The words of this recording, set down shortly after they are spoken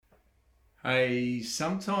Hey,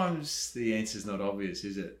 sometimes the answer's not obvious,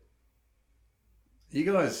 is it?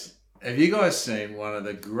 Have you guys seen one of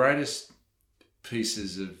the greatest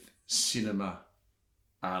pieces of cinema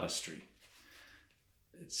artistry?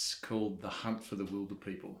 It's called The Hunt for the Wilder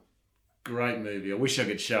People. Great movie. I wish I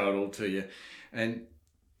could show it all to you. And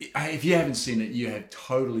if you haven't seen it, you have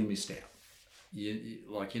totally missed out.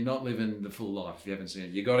 You're not living the full life if you haven't seen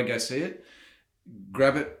it. You got to go see it,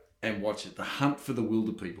 grab it and watch it. The Hunt for the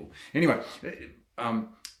Wilder People. Anyway,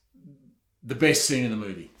 the best scene in the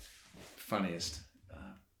movie, funniest,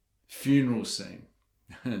 funeral scene.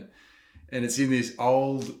 And it's in this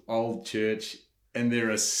old church, and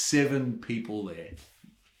there are 7 people there,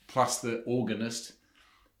 plus the organist,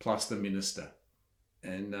 plus the minister.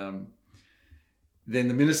 And then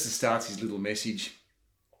the minister starts his little message.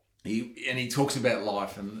 He talks about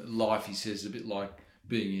life, and life, he says, is a bit like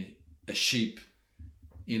being a sheep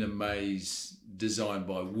in a maze designed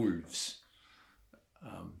by wolves,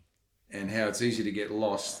 and how it's easy to get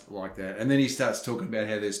lost like that. And then he starts talking about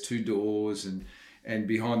how there's 2 doors, and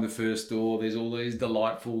behind the first door there's all these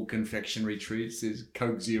delightful confectionery treats. There's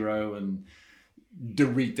Coke Zero and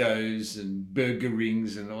Doritos and burger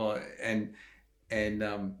rings and all, and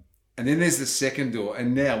then there's the second door.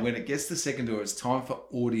 And now when it gets to the second door, it's time for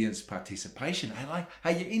audience participation. And like,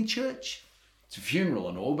 hey, you're in church. It's a funeral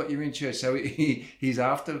and all, but you're in church. So he's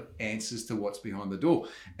after answers to what's behind the door.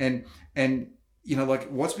 And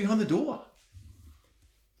what's behind the door?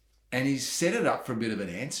 And he's set it up for a bit of an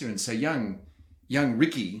answer. And so young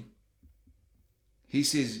Ricky, he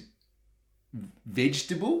says,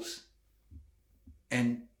 vegetables?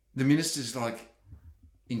 And the minister's like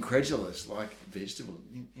incredulous, like, vegetables?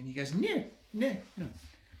 And he goes, no,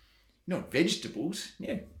 not vegetables,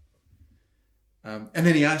 no. And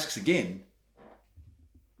then he asks again,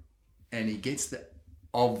 and he gets the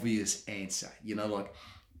obvious answer.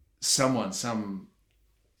 Some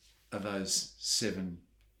of those 7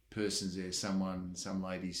 persons there, some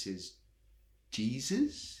lady says,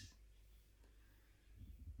 Jesus?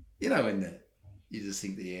 And you just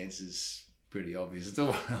think the answer's pretty obvious. It's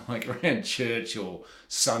all like around church or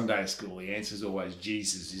Sunday school, the answer's always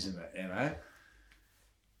Jesus, isn't it?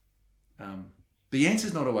 The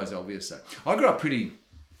answer's not always obvious though. I grew up pretty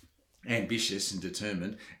ambitious and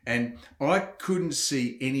determined, and I couldn't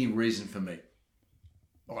see any reason for me.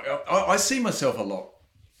 I see myself a lot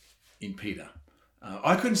in Peter.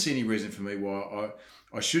 I couldn't see any reason for me why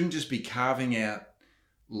I shouldn't just be carving out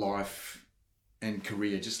life and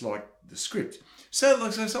career just like the script. So I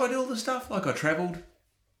did all the stuff. Like, I travelled,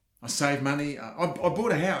 I saved money. I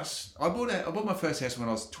bought a house. I bought my first house when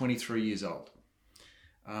I was 23 years old.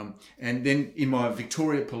 And then in my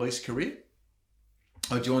Victoria police career,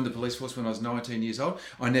 I joined the police force when I was 19 years old.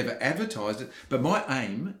 I never advertised it, but my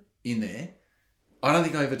aim in there, I don't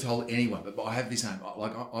think I ever told anyone, but I have this aim.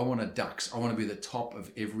 I want a dux. I want to be the top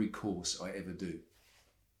of every course I ever do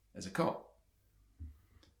as a cop.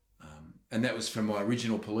 And that was from my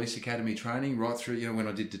original police academy training right through, when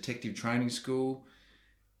I did detective training school.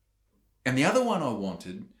 And the other one I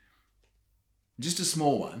wanted, just a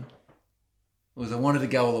small one, was I wanted to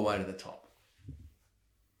go all the way to the top.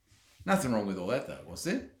 Nothing wrong with all that though, was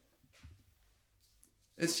there?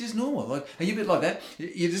 It's just normal. Like, are you a bit like that?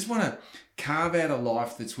 You just want to carve out a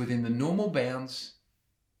life that's within the normal bounds.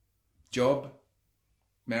 Job,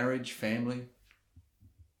 marriage, family,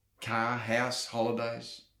 car, house,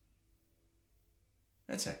 holidays.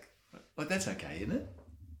 That's okay, isn't it?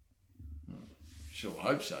 Sure, I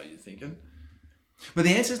hope so, you're thinking. But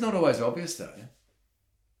the answer's not always obvious though.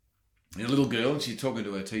 A little girl, and she's talking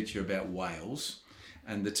to her teacher about whales.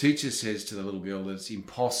 And the teacher says to the little girl that it's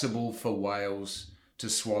impossible for whales to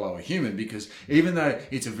swallow a human, because even though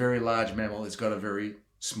it's a very large mammal, it's got a very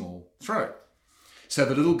small throat. So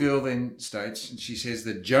the little girl then states, and she says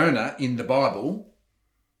that Jonah in the Bible,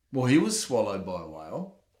 well, he was swallowed by a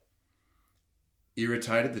whale.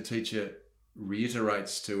 Irritated, the teacher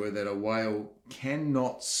reiterates to her that a whale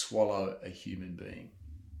cannot swallow a human being.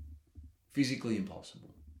 Physically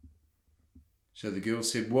impossible. So the girl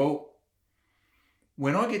said, well,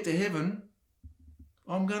 when I get to heaven,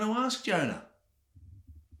 I'm going to ask Jonah.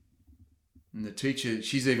 And the teacher,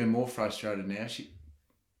 she's even more frustrated now.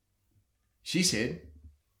 She said,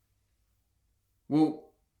 well,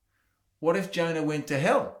 what if Jonah went to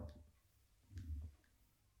hell?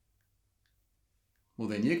 Well,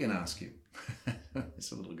 then you can ask him.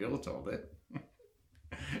 It's a little girl told that.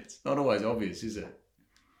 It's not always obvious, is it?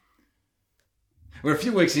 We're a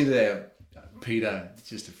few weeks into our Peter,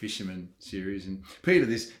 just a fisherman series, and Peter,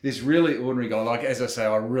 this really ordinary guy, like, as I say,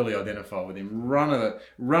 I really identify with him. Run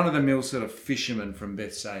of the mill sort of fisherman from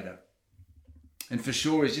Bethsaida. And for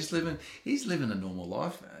sure, he's living a normal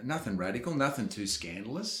life. Nothing radical, nothing too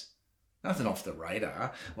scandalous, nothing off the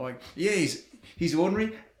radar. Like, yeah, he's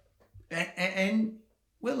ordinary. And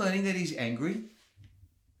we're learning that he's angry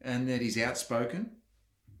and that he's outspoken.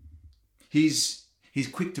 He's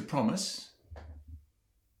quick to promise,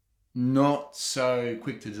 not so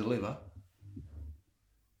quick to deliver.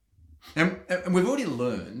 And we've already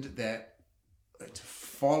learned that to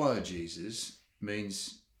follow Jesus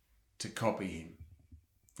means to copy him.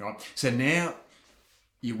 Right? So now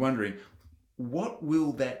you're wondering, what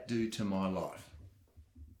will that do to my life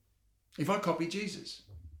if I copy Jesus?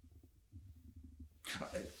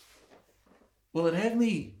 Will it have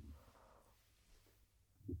me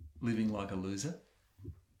living like a loser?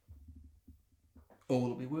 Or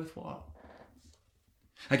will it be worthwhile?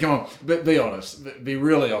 Hey, come on, be honest. Be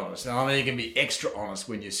really honest. I mean, you can be extra honest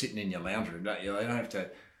when you're sitting in your lounge room, don't you? You don't have to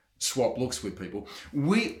swap looks with people.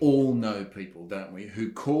 We all know people, don't we,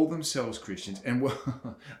 who call themselves Christians and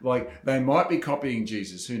like they might be copying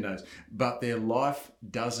Jesus, who knows, but their life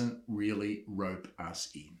doesn't really rope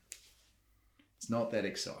us in. It's not that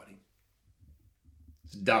exciting.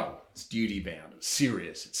 It's dull, it's duty bound, it's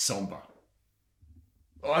serious, it's somber.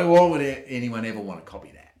 Why would anyone ever want to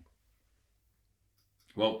copy that?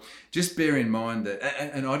 Well, just bear in mind that,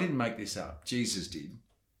 and I didn't make this up, Jesus did.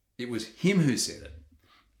 It was him who said it.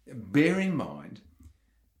 Bear in mind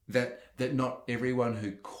that not everyone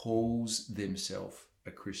who calls themselves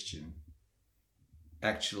a Christian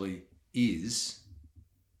actually is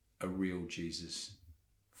a real Jesus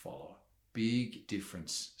follower. Big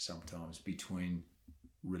difference sometimes between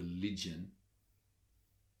religion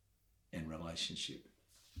and relationship.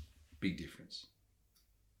 Big difference.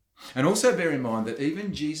 And also bear in mind that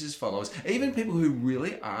even Jesus followers, even people who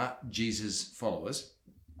really are Jesus followers,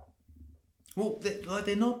 well,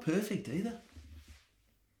 they're not perfect either.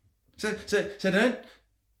 So don't,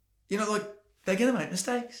 they're going to make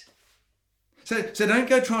mistakes. So don't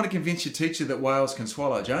go trying to convince your teacher that whales can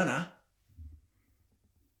swallow Jonah.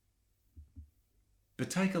 But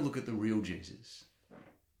take a look at the real Jesus.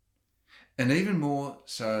 And even more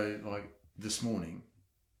so, like this morning,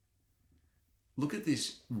 look at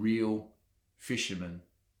this real fisherman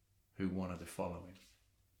who wanted to follow him.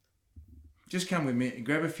 Just come with me,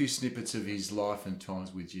 grab a few snippets of his life and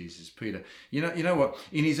times with Jesus. Peter, you know what?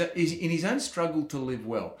 In his own struggle to live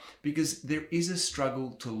well, because there is a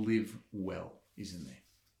struggle to live well, isn't there?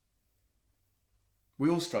 We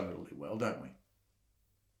all struggle to live well, don't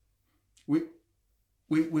we?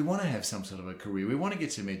 We want to have some sort of a career. We want to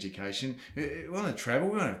get some education. We want to travel.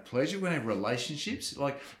 We want to have pleasure. We want to have relationships.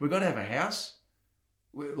 Like, we've got to have a house.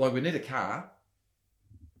 We need a car.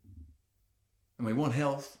 And we want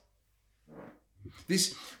health.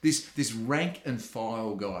 This rank and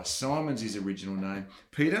file guy, Simon's his original name.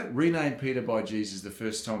 Peter, renamed Peter by Jesus the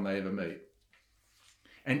first time they ever meet.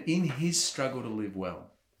 And in his struggle to live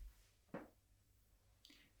well,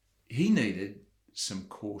 he needed some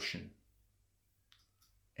caution.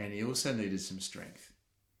 And he also needed some strength.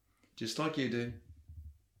 Just like you do.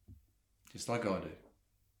 Just like I do.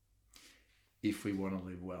 If we want to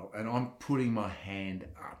live well. And I'm putting my hand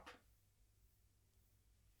up.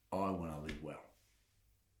 I want to live well.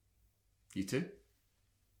 You too?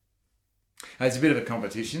 It's a bit of a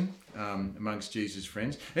competition amongst Jesus'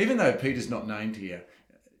 friends. Even though Peter's not named here,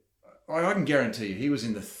 I can guarantee you he was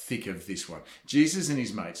in the thick of this one. Jesus and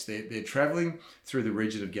his mates, they're travelling through the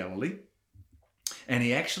region of Galilee. And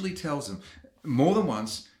he actually tells them more than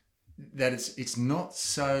once that it's not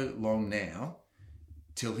so long now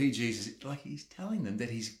till Jesus, like he's telling them that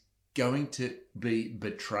he's going to be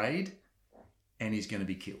betrayed and he's going to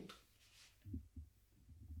be killed.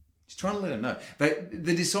 He's trying to let them know.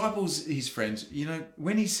 The disciples, his friends,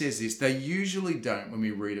 when he says this, they usually don't, when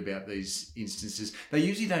we read about these instances, they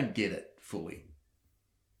usually don't get it fully.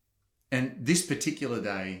 And this particular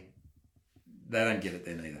day, they don't get it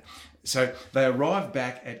then either. So they arrive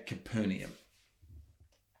back at Capernaum.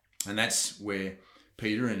 And that's where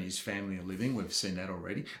Peter and his family are living. We've seen that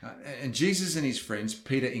already. And Jesus and his friends,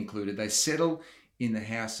 Peter included, they settle in the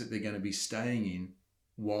house that they're going to be staying in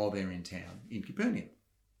while they're in town, in Capernaum.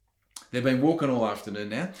 They've been walking all afternoon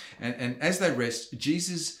now. And as they rest,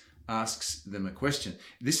 Jesus asks them a question.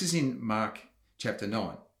 This is in Mark chapter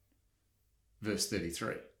 9, verse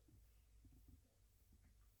 33.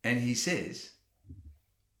 And he says,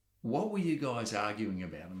 "What were you guys arguing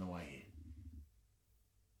about on the way here?"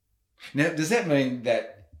 Now, does that mean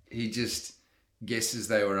that he just guesses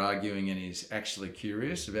they were arguing and is actually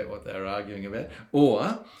curious about what they were arguing about?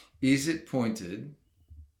 Or is it pointed,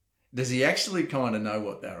 does he actually kind of know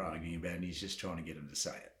what they're arguing about and he's just trying to get them to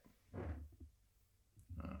say it?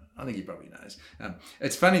 I think he probably knows.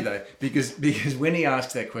 It's funny though, because when he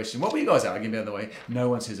asks that question, what were you guys arguing about, the way? No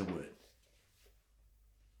one says a word.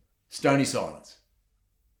 Stony silence.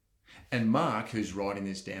 And Mark, who's writing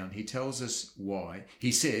this down, he tells us why.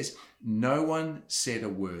 He says, no one said a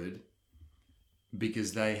word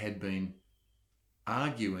because they had been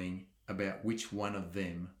arguing about which one of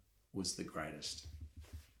them was the greatest.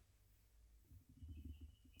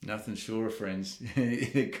 Nothing sure, friends.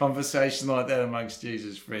 A conversation like that amongst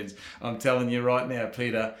Jesus' friends. I'm telling you right now,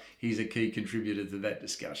 Peter, he's a key contributor to that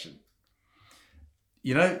discussion.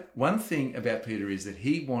 You know, one thing about Peter is that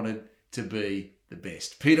he wanted to be the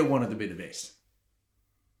best. Peter wanted to be the best.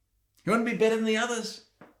 He wanted to be better than the others.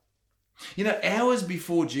 You know, hours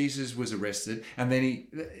before Jesus was arrested, and then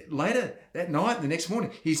later that night, the next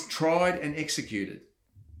morning, he's tried and executed.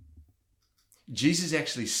 Jesus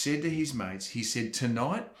actually said to his mates, he said,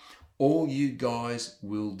 tonight, all you guys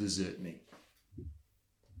will desert me.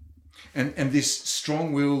 And this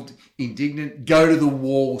strong-willed, indignant, go to the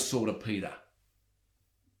wall sort of Peter.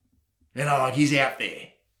 You know, like he's out there.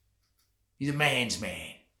 He's a man's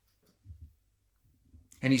man.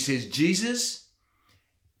 And he says, Jesus,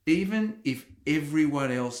 even if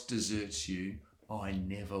everyone else deserts you, I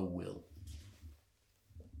never will.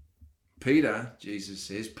 Peter, Jesus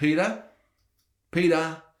says, Peter,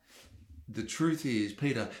 the truth is,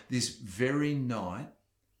 Peter, this very night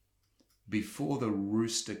before the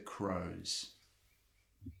rooster crows,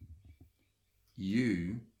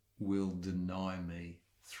 you will deny me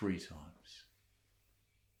 3 times.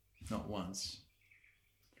 Not once,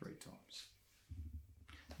 3 times.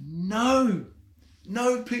 No,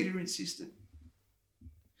 Peter insisted.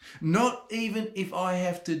 Not even if I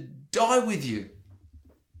have to die with you.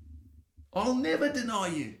 I'll never deny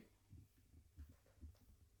you.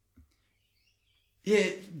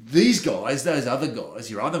 Yeah, these guys, those other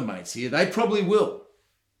guys, your other mates here, they probably will.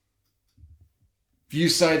 If you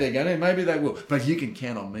say they're going to, maybe they will. But you can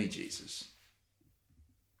count on me, Jesus.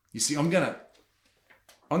 You see, I'm going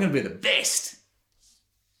to be the best.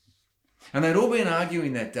 And they'd all been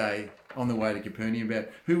arguing that day on the way to Capernaum about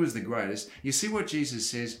who was the greatest. You see what Jesus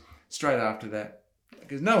says straight after that?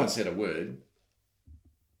 Because no one said a word.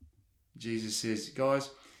 Jesus says,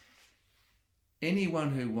 guys,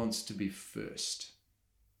 anyone who wants to be first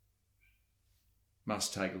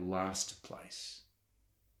must take last place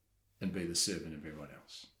and be the servant of everyone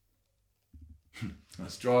else. I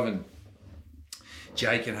was driving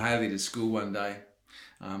Jake and Haley to school one day,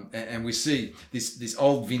 and we see this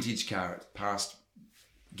old vintage car passed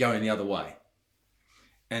going the other way.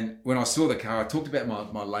 And when I saw the car, I talked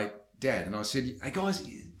about my late dad, and I said, hey guys,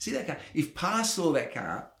 see that car? If Pa saw that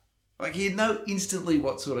car, like he'd know instantly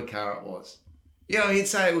what sort of car it was. You know, he'd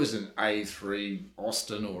say it was an A3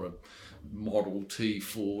 Austin or a Model T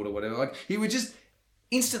Ford or whatever. Like he would just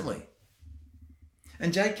instantly.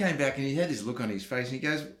 And Jake came back and he had this look on his face and he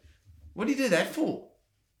goes, what did he do that for?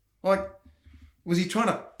 Like, was he trying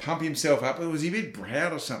to pump himself up or was he a bit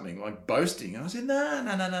proud or something, like boasting? And I said,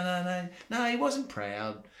 no, he wasn't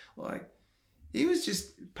proud. Like, he was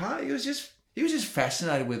just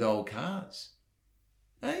fascinated with old cars.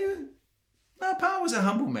 Pa was a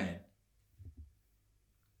humble man.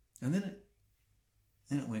 And then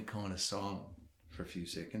it went kind of silent for a few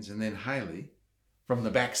seconds. And then Haley, from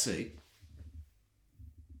the back seat,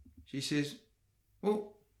 she says,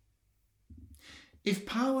 well, if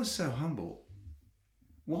Pa was so humble,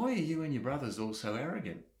 why are you and your brothers all so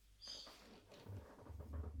arrogant?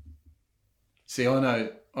 See, I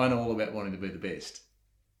know all about wanting to be the best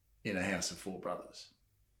in a house of 4 brothers.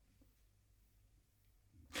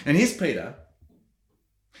 And here's Peter,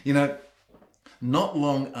 you know, not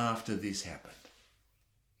long after this happened,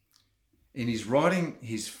 and he's writing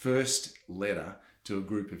his first letter to a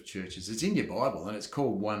group of churches. It's in your Bible and it's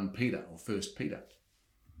called 1 Peter or 1 Peter.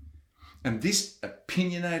 And this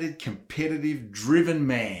opinionated, competitive, driven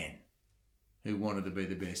man who wanted to be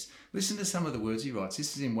the best. Listen to some of the words he writes.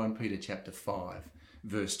 This is in 1 Peter chapter 5,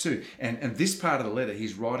 verse 2. And this part of the letter,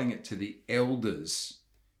 he's writing it to the elders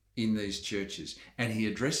in these churches. And he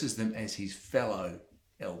addresses them as his fellow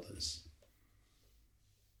elders.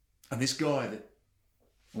 And this guy that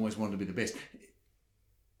always wanted to be the best,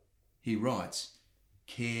 he writes,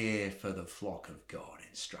 care for the flock of God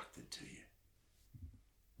instructed to you.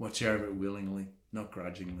 Watch over it willingly, not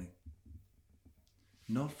grudgingly.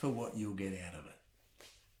 Not for what you'll get out of it,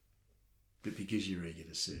 but because you're eager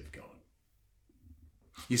to serve God.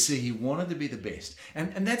 You see, he wanted to be the best.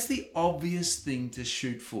 And that's the obvious thing to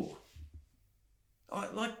shoot for.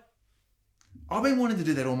 I've been wanting to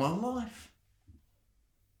do that all my life.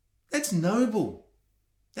 That's noble.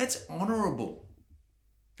 That's honourable.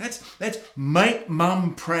 That's make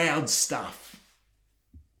mum proud stuff.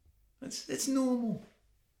 That's normal.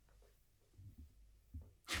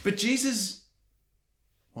 But Jesus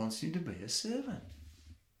wants him to be a servant.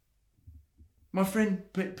 My friend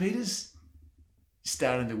Peter's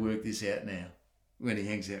starting to work this out now when he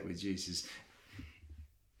hangs out with Jesus.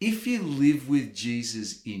 If you live with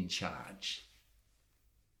Jesus in charge,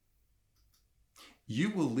 you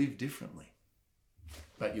will live differently,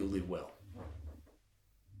 but you'll live well.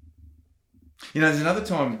 You know, there's another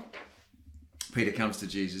time Peter comes to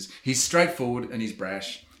Jesus. He's straightforward and he's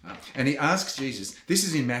brash. And he asks Jesus, this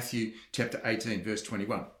is in Matthew chapter 18, verse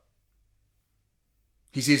 21.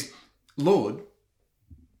 He says, Lord,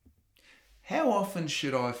 how often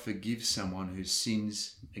should I forgive someone who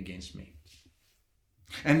sins against me?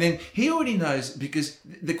 And then he already knows, because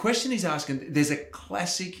the question he's asking, there's a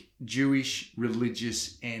classic Jewish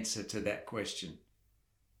religious answer to that question.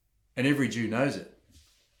 And every Jew knows it.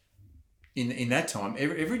 In that time,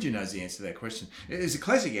 every Jew knows the answer to that question. It's a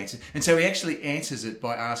classic answer. And so he actually answers it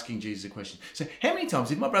by asking Jesus a question. So how many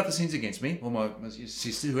times, if my brother sins against me, or my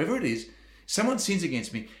sister, whoever it is, someone sins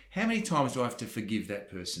against me, how many times do I have to forgive that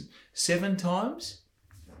person? 7 times?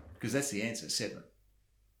 Because that's the answer, 7.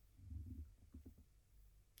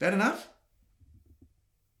 That enough?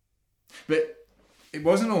 But it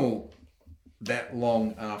wasn't all that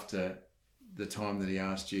long after the time that he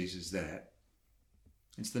asked Jesus that.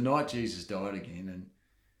 It's the night Jesus died again,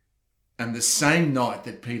 and the same night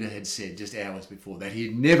that Peter had said just hours before that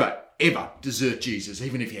he'd never, ever desert Jesus,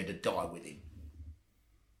 even if he had to die with him.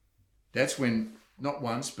 That's when, not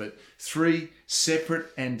once, but 3 separate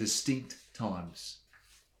and distinct times,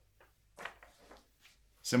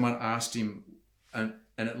 someone asked him, and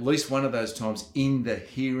at least one of those times in the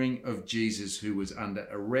hearing of Jesus, who was under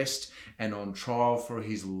arrest and on trial for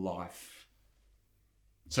his life.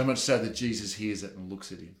 So much so that Jesus hears it and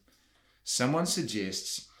looks at him. Someone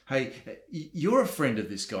suggests, hey, you're a friend of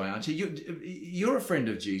this guy, aren't you? You're a friend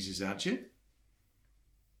of Jesus, aren't you?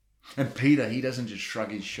 And Peter, he doesn't just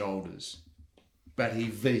shrug his shoulders, but he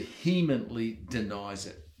vehemently denies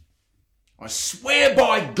it. I swear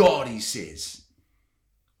by God, he says,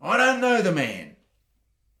 I don't know the man.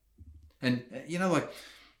 And, you know, like,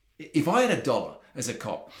 if I had $1 as a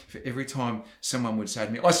cop for every time someone would say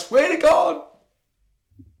to me, I swear to God,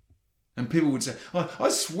 and people would say, I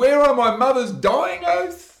swear on my mother's dying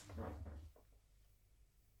oath.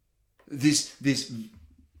 This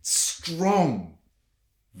strong,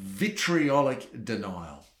 vitriolic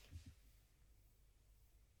denial.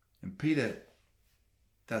 And Peter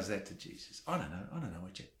does that to Jesus. I don't know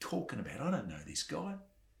what you're talking about. I don't know this guy.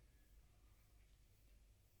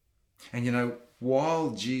 And you know,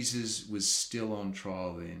 while Jesus was still on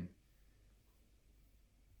trial then,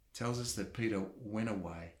 it tells us that Peter went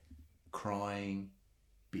away crying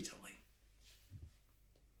bitterly,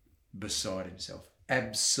 beside himself,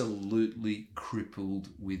 absolutely crippled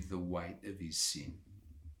with the weight of his sin.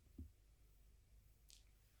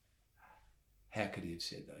 How could he have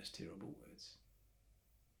said those terrible words?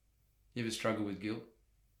 You ever struggle with guilt?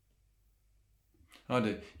 I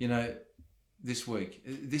do. You know, this week,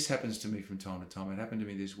 this happens to me from time to time. It happened to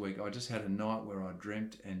me this week. I just had a night where I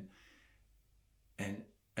dreamt and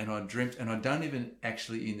I dreamt, and I don't even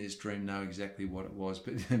actually in this dream know exactly what it was,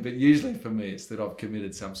 but usually for me it's that I've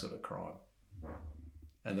committed some sort of crime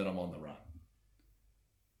and that I'm on the run,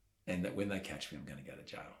 and that when they catch me I'm going to go to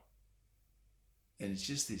jail. And it's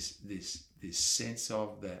just this sense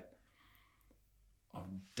of that I've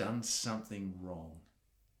done something wrong,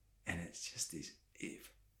 and it's just this,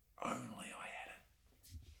 if only I had it.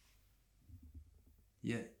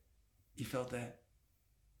 Yeah, you felt that?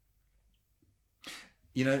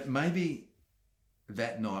 You know, maybe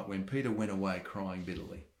that night when Peter went away crying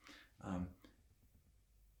bitterly,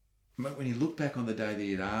 when he looked back on the day that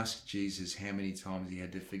he had asked Jesus how many times he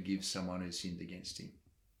had to forgive someone who sinned against him.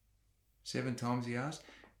 7 times he asked.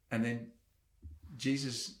 And then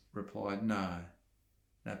Jesus replied, no,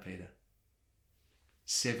 Peter.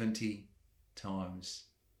 70 times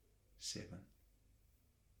 7.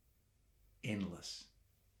 Endless,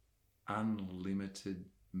 unlimited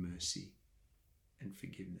mercy and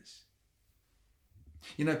forgiveness.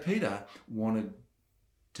 You know, Peter wanted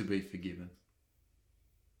to be forgiven.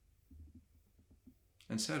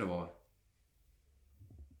 And so do I.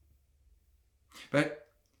 But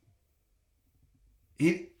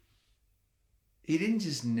he didn't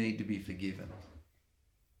just need to be forgiven.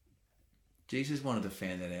 Jesus wanted to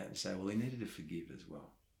fan that out and say, well, he needed to forgive as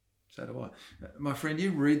well. So do I. My friend,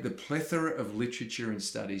 you read the plethora of literature and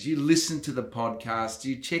studies, you listen to the podcasts,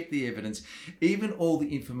 you check the evidence, even all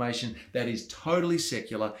the information that is totally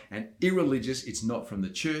secular and irreligious. It's not from the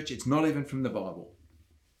church, it's not even from the Bible.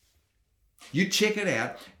 You check it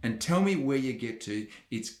out and tell me where you get to.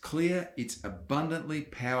 It's clear, it's abundantly,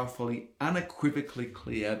 powerfully, unequivocally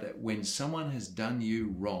clear that when someone has done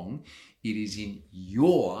you wrong, it is in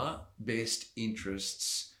your best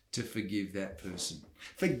interests to forgive that person.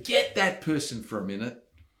 Forget that person for a minute.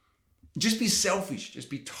 Just be selfish. Just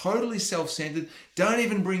be totally self-centered. Don't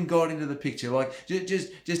even bring God into the picture. Like,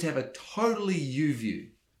 just have a totally you view.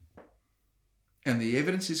 And the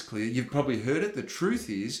evidence is clear. You've probably heard it. The truth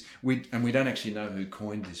is, we don't actually know who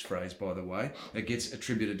coined this phrase, by the way. It gets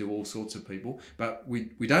attributed to all sorts of people, but we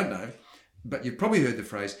don't know. But you've probably heard the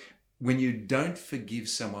phrase, when you don't forgive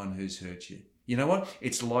someone who's hurt you. You know what?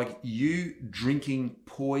 It's like you drinking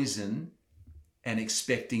poison and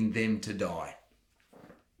expecting them to die.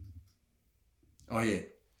 Oh, yeah.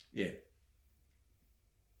 Yeah.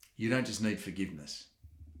 You don't just need forgiveness.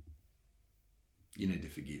 You need to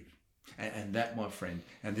forgive. And that, my friend,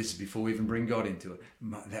 and this is before we even bring God into it,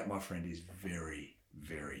 that, my friend, is very,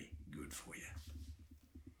 very good for you.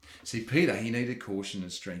 See, Peter, he needed caution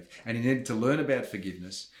and strength, and he needed to learn about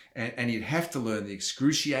forgiveness, and he'd have to learn the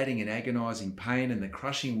excruciating and agonizing pain and the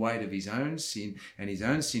crushing weight of his own sin and his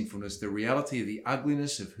own sinfulness, the reality of the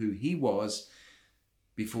ugliness of who he was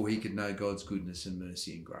before he could know God's goodness and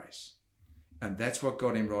mercy and grace. And that's what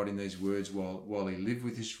got him writing these words while he lived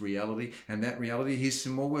with this reality. And that reality, here's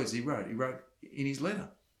some more words he wrote. He wrote in his letter,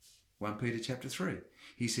 1 Peter chapter 3.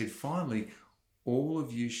 He said, finally, all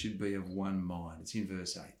of you should be of one mind. It's in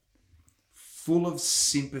verse 8. Full of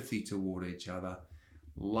sympathy toward each other,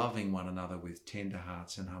 loving one another with tender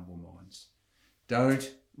hearts and humble minds. Don't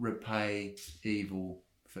repay evil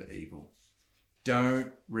for evil.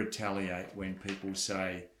 Don't retaliate when people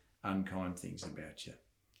say unkind things about you.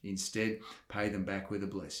 Instead, pay them back with a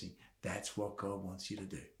blessing. That's what God wants you to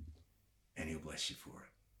do. And he'll bless you for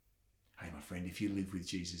it. Hey, my friend, if you live with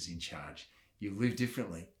Jesus in charge, you'll live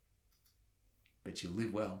differently, but you'll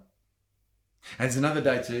live well. And it's another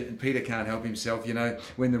day too, and Peter can't help himself,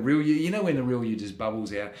 when the real you just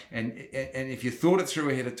bubbles out. And if you thought it through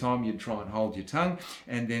ahead of time, you'd try and hold your tongue.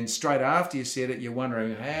 And then straight after you said it, you're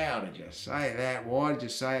wondering, how did you say that? Why did you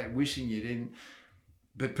say it? Wishing you didn't.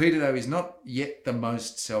 But Peter, though, is not yet the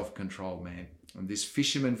most self-controlled man. And this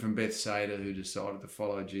fisherman from Bethsaida who decided to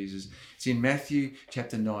follow Jesus, it's in Matthew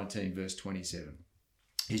chapter 19, verse 27.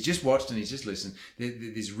 He's just watched and he's just listened.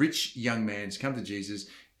 This rich young man's come to Jesus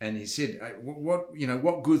and he said,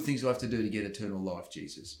 what good things do I have to do to get eternal life,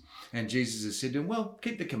 Jesus? And Jesus has said to him, well,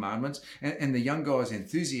 keep the commandments. And the young guy's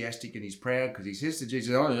enthusiastic and he's proud because he says to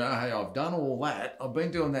Jesus, oh, hey, I've done all that. I've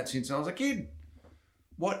been doing that since I was a kid.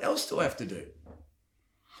 What else do I have to do?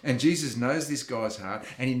 And Jesus knows this guy's heart,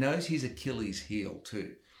 and he knows his Achilles heel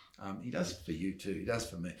too. He does it for you too. He does it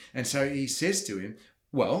for me. And so he says to him,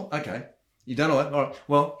 well, okay, you've done all that. All right.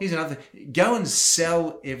 Well, here's another thing. Go and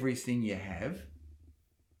sell everything you have.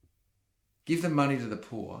 Give the money to the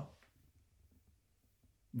poor.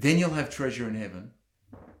 Then you'll have treasure in heaven.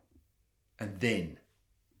 And then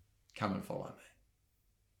come and follow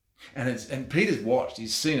me. And Peter's watched.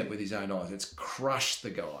 He's seen it with his own eyes. It's crushed the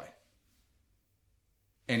guy.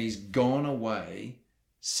 And he's gone away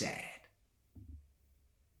sad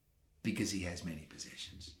because he has many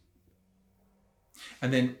possessions.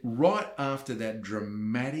 And then right after that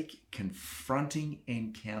dramatic, confronting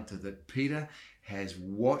encounter that Peter has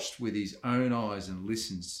watched with his own eyes and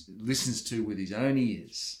listens to with his own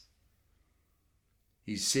ears,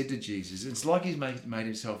 he said to Jesus, it's like he's made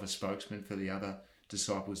himself a spokesman for the other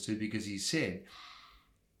disciples too, because he said,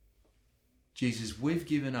 Jesus, we've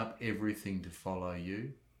given up everything to follow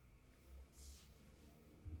you.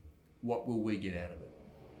 What will we get out of it?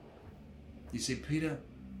 You see, Peter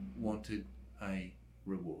wanted a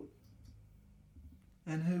reward.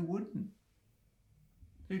 And who wouldn't?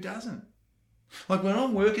 Who doesn't? Like when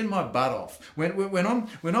I'm working my butt off, when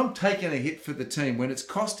I'm taking a hit for the team, when it's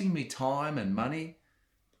costing me time and money,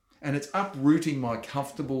 and it's uprooting my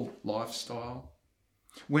comfortable lifestyle,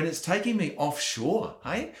 when it's taking me offshore,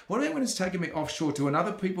 hey? What about when it's taking me offshore to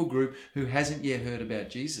another people group who hasn't yet heard about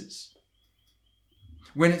Jesus?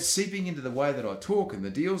 When it's seeping into the way that I talk and the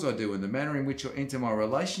deals I do and the manner in which I enter my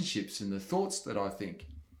relationships and the thoughts that I think.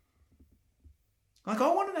 Like,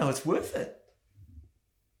 I want to know it's worth it.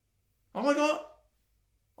 Oh my God,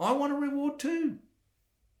 I want a reward too.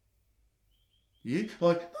 Yeah,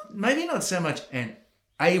 like maybe not so much an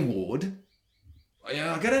award.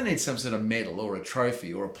 Like, I don't need some sort of medal or a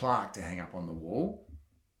trophy or a plaque to hang up on the wall.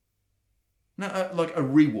 No, like a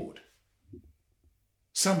reward.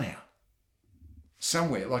 Somehow.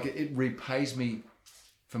 Somewhere. Like it repays me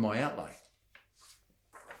for my outlay.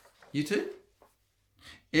 You too?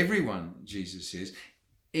 Everyone, Jesus says,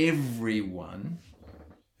 everyone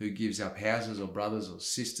who gives up houses or brothers or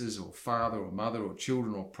sisters or father or mother or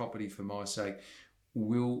children or property for my sake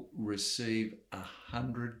will receive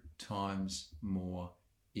 100 times more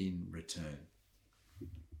in return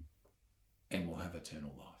and will have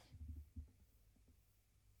eternal life.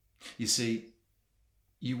 You see,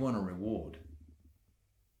 you want a reward,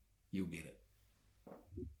 you'll get it.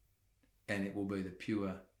 And it will be the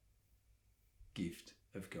pure gift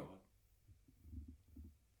of God.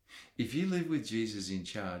 If you live with Jesus in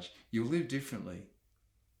charge, you'll live differently,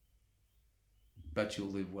 but you'll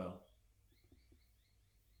live well.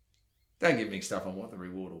 Don't get mixed up on what the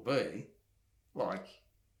reward will be.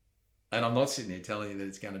 And I'm not sitting there telling you that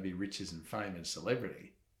it's going to be riches and fame and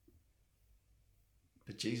celebrity.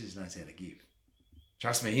 But Jesus knows how to give.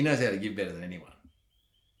 Trust me, he knows how to give better than anyone.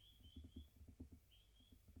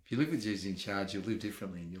 If you live with Jesus in charge, you'll live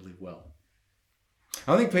differently and you'll live well.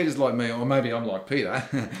 I think Peter's like me, or maybe I'm like Peter,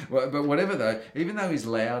 but whatever though, even though he's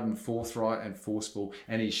loud and forthright and forceful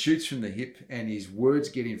and he shoots from the hip and his words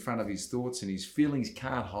get in front of his thoughts and his feelings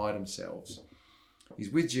can't hide themselves, he's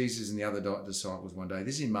with Jesus and the other disciples one day.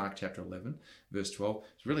 This is in Mark chapter 11, verse 12.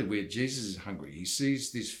 It's really weird. Jesus is hungry. He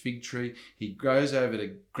sees this fig tree. He goes over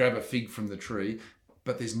to grab a fig from the tree,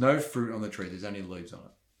 but there's no fruit on the tree. There's only leaves on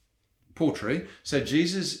it. Poor tree. So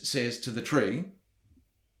Jesus says to the tree,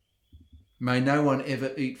 "May no one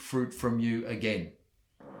ever eat fruit from you again."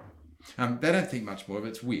 They don't think much more of it.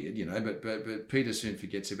 It's weird, but Peter soon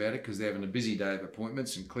forgets about it because they're having a busy day of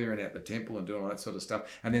appointments and clearing out the temple and doing all that sort of stuff.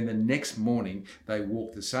 And then the next morning, they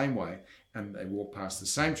walk the same way and they walk past the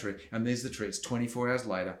same tree. And there's the tree. It's 24 hours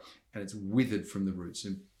later and it's withered from the roots.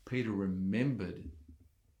 And Peter remembered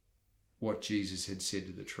what Jesus had said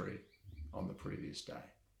to the tree on the previous day.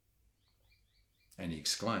 And he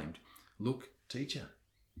exclaimed, "Look, teacher,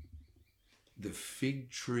 the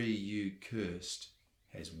fig tree you cursed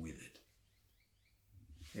has withered."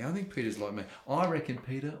 Yeah, I think Peter's like me. I reckon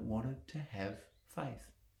Peter wanted to have faith.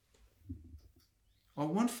 I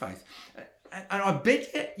want faith. And I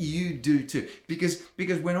bet you do too. Because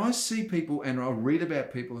when I see people and I read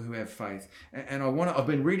about people who have faith, and I've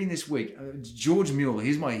been reading this week, George Mueller,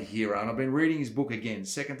 he's my hero, and I've been reading his book again.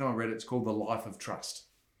 Second time I read it, it's called The Life of Trust.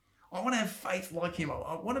 I want to have faith like him.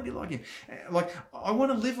 I want to be like him. I want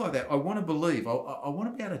to live like that. I want to believe. I want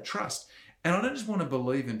to be able to trust. And I don't just want to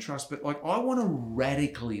believe and trust, but I want to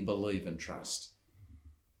radically believe and trust.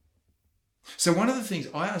 So one of the things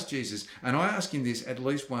I ask Jesus, and I ask him this at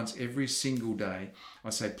least once every single day, I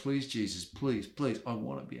say, "Please, Jesus, please, I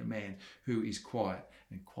want to be a man who is quiet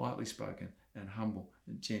and quietly spoken and humble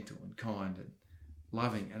and gentle and kind and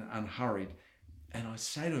loving and unhurried." And I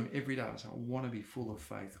say to him every day, I say, "I want to be full of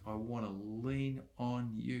faith. I want to lean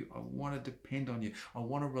on you. I want to depend on you. I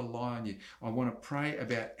want to rely on you. I want to pray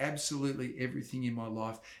about absolutely everything in my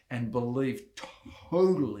life and believe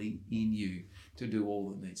totally in you to do all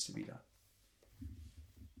that needs to be done."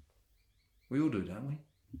 We all do, don't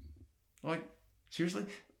we? Seriously,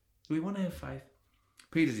 do we want to have faith?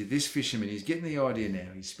 Peter did. This fisherman, he's getting the idea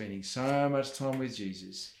now. He's spending so much time with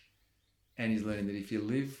Jesus. And he's learning that if you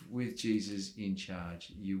live with Jesus in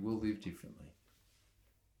charge, you will live differently.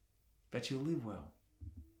 But you'll live well.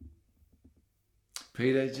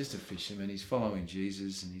 Peter is just a fisherman. He's following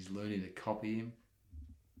Jesus and he's learning to copy him.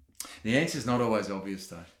 The answer's not always obvious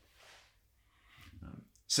though.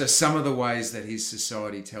 So some of the ways that his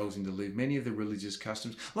society tells him to live, many of the religious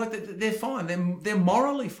customs, they're fine. They're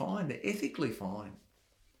morally fine. They're ethically fine.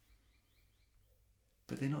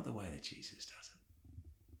 But they're not the way that Jesus does it.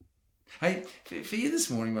 Hey, for you this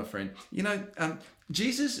morning, my friend,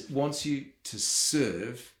 Jesus wants you to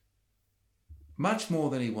serve much more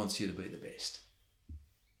than he wants you to be the best.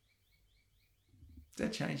 Is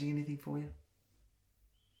that changing anything for you?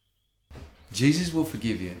 Jesus will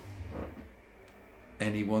forgive you,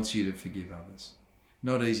 and he wants you to forgive others.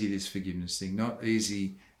 Not easy, this forgiveness thing, not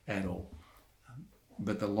easy at all.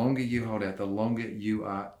 But the longer you hold out, the longer you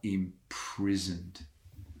are imprisoned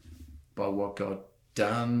by what God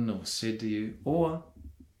done or said to you, or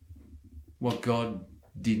what God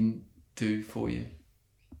didn't do for you.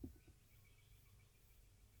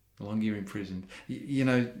 The longer you're imprisoned.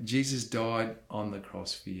 Jesus died on the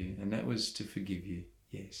cross for you, and that was to forgive you,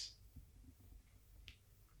 yes.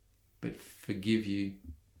 But forgive you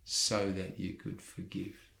so that you could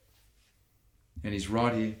forgive. And he's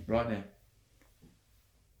right here, right now.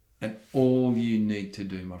 And all you need to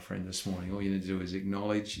do, my friend, this morning, all you need to do is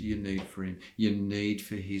acknowledge your need for him, your need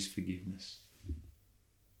for his forgiveness.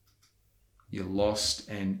 you're lost,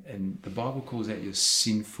 and the Bible calls out your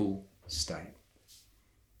sinful state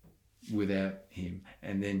without him,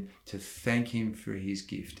 and then to thank him for his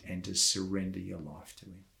gift and to surrender your life to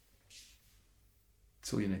him.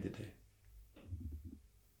 That's all you need to do.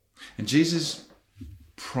 And Jesus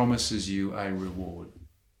promises you a reward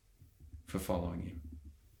for following him.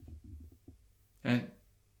 And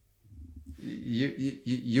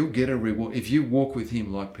you'll get a reward. If you walk with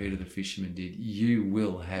him like Peter the fisherman did, you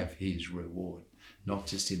will have his reward. Not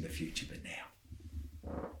just in the future, but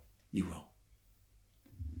now. You will.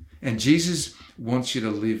 And Jesus wants you to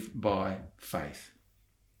live by faith.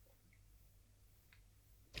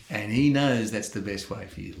 And he knows that's the best way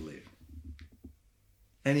for you to live.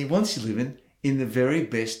 And he wants you living in the very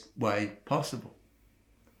best way possible.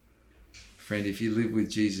 Friend, if you live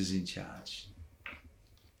with Jesus in charge,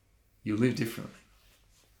 you'll live differently.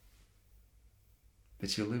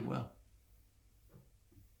 But you'll live well.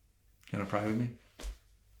 Can I pray with me?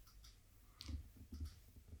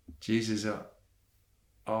 Jesus,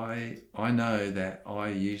 I know that I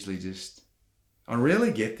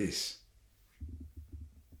rarely get this.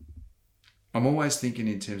 I'm always thinking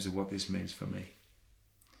in terms of what this means for me.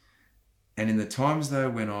 And in the times though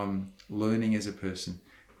when I'm learning as a person,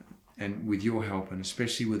 and with your help, and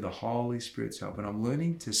especially with the Holy Spirit's help, and I'm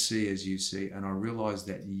learning to see as you see, and I realize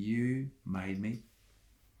that you made me,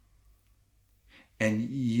 and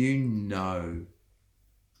you know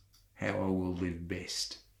how I will live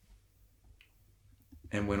best.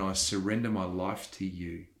 And when I surrender my life to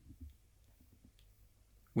you,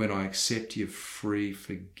 when I accept your free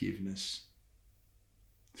forgiveness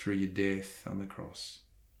through your death on the cross,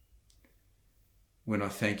 when I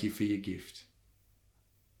thank you for your gift,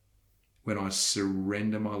 when I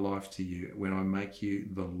surrender my life to you, when I make you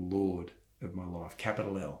the Lord of my life,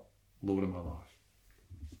 capital L, Lord of my life,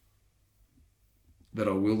 that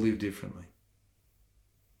I will live differently,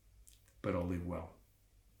 but I'll live well.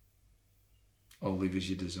 I'll live as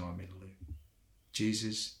you design me to live.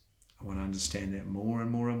 Jesus, I want to understand that more and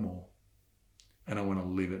more and more. And I want to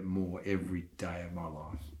live it more every day of my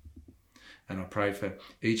life. And I pray for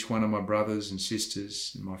each one of my brothers and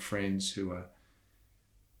sisters and my friends who are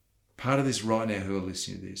part of this right now, who are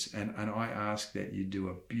listening to this. And I ask that you do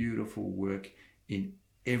a beautiful work in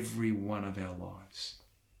every one of our lives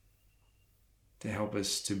to help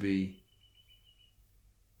us to be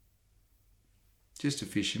just a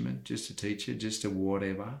fisherman, just a teacher, just a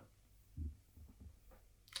whatever,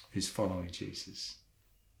 who's following Jesus.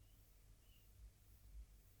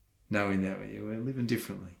 Knowing that we're living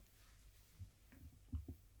differently,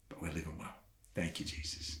 but we're living well. Thank you,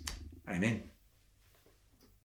 Jesus. Amen.